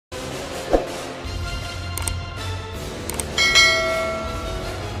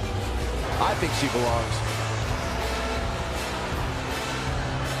think she belongs.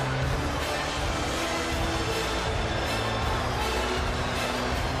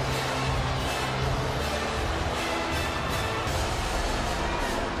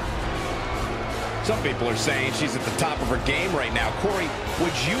 Some people are saying she's at the top of her game right now. Corey,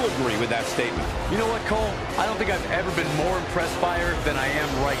 would you agree with that statement? You know what, Cole? I don't think I've ever been more impressed by her than I am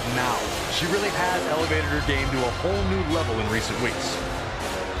right now. She really has elevated her game to a whole new level in recent weeks.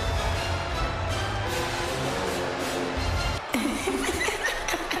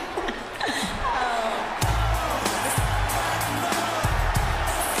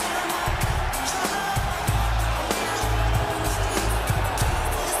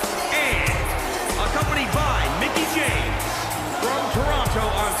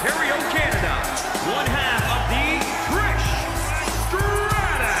 Ontario, Canada, one half of the Trish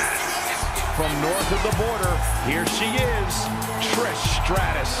Stratus. From north of the border, here she is, Trish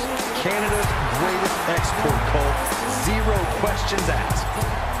Stratus. Canada's greatest export, Cole. Zero questions asked.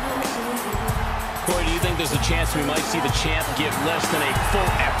 Corey, do you think there's a chance we might see the champ give less than a full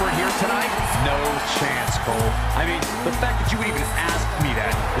effort here tonight? No chance, Cole. I mean, the fact that you would even ask me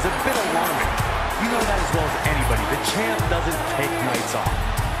that is a bit alarming. You know that as well as anybody. The champ doesn't take nights off.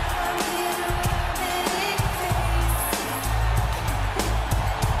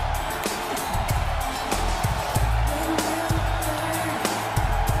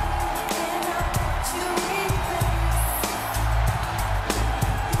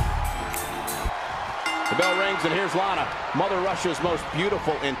 The bell rings, and here's Lana, Mother Russia's most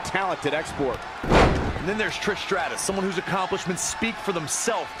beautiful and talented export. And then there's Trish Stratus, someone whose accomplishments speak for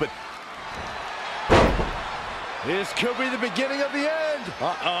themselves, but this could be the beginning of the end.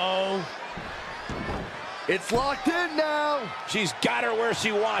 Uh-oh. It's locked in now. She's got her where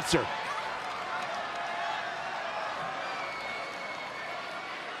she wants her.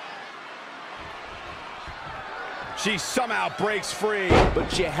 She somehow breaks free.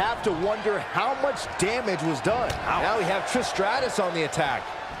 But you have to wonder how much damage was done. Now we have Trish Stratus on the attack.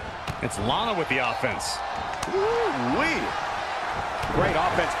 it's Lana with the offense. Woo-wee. Great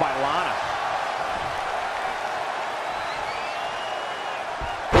offense by Lana.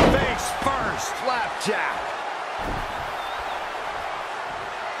 Face first, flapjack.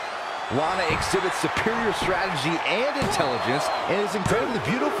 Lana exhibits superior strategy and intelligence and is incredibly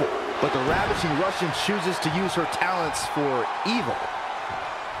beautiful. But the ravishing Russian chooses to use her talents for evil.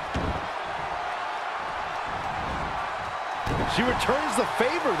 She returns the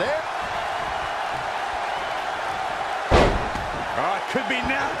favor there. Oh, it could be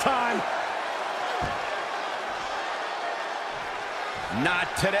nap time. Not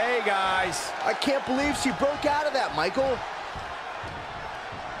today, guys. I can't believe she broke out of that, Michael.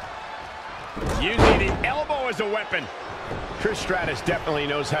 Using the elbow as a weapon. Trish Stratus definitely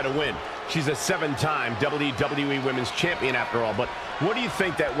knows how to win. She's a 7-time WWE Women's Champion after all. But what do you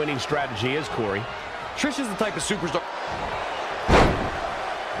think that winning strategy is, Corey? Trish is the type of superstar.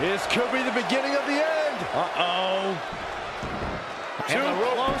 This could be the beginning of the end. Uh-oh. Too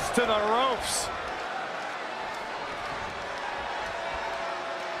close to the ropes.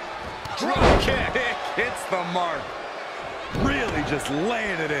 Drop kick. Hits the mark. Really just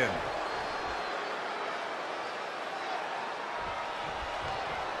laying it in.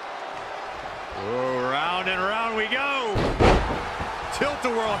 Oh, round and round we go.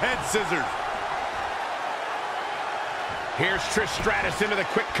 Tilt-a-whirl head scissors. Here's Trish Stratus into the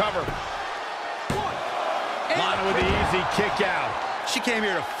quick cover. Lana with the easy kick out. She came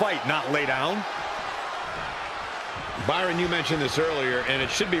here to fight, not lay down. Byron, you mentioned this earlier, and it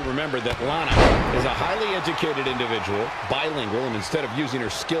should be remembered that Lana is a highly educated individual, bilingual, and instead of using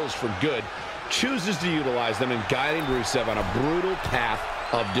her skills for good, chooses to utilize them in guiding Rusev on a brutal path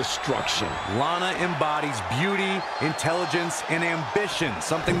of destruction. Lana embodies beauty, intelligence, and ambition,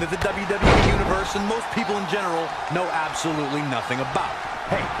 something that the WWE Universe and most people in general know absolutely nothing about.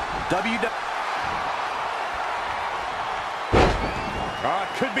 Hey, WWE... Oh,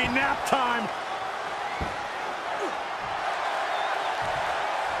 it could be nap time.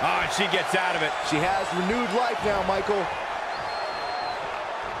 Oh, and she gets out of it. She has renewed life now, Michael.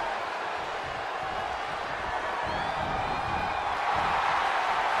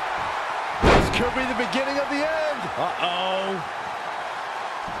 Could be the beginning of the end. Uh-oh.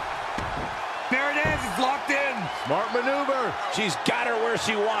 There it is. It's locked in. Smart maneuver. She's got her where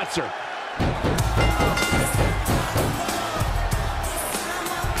she wants her.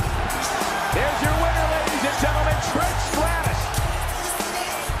 There's your winner, ladies and gentlemen, Trish Stratus.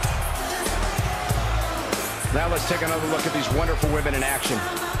 Now let's take another look at these wonderful women in action.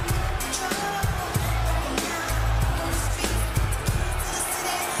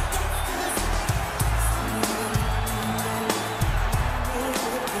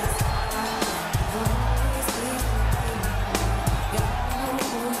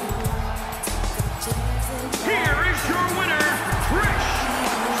 here is your winner, Trish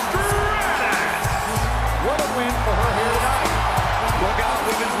Stratus. What a win for her here tonight. Look out,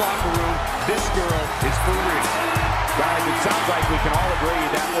 women's locker room. This girl is for real. Guys, it sounds like we can all agree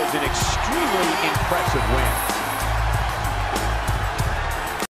that was an extremely impressive win.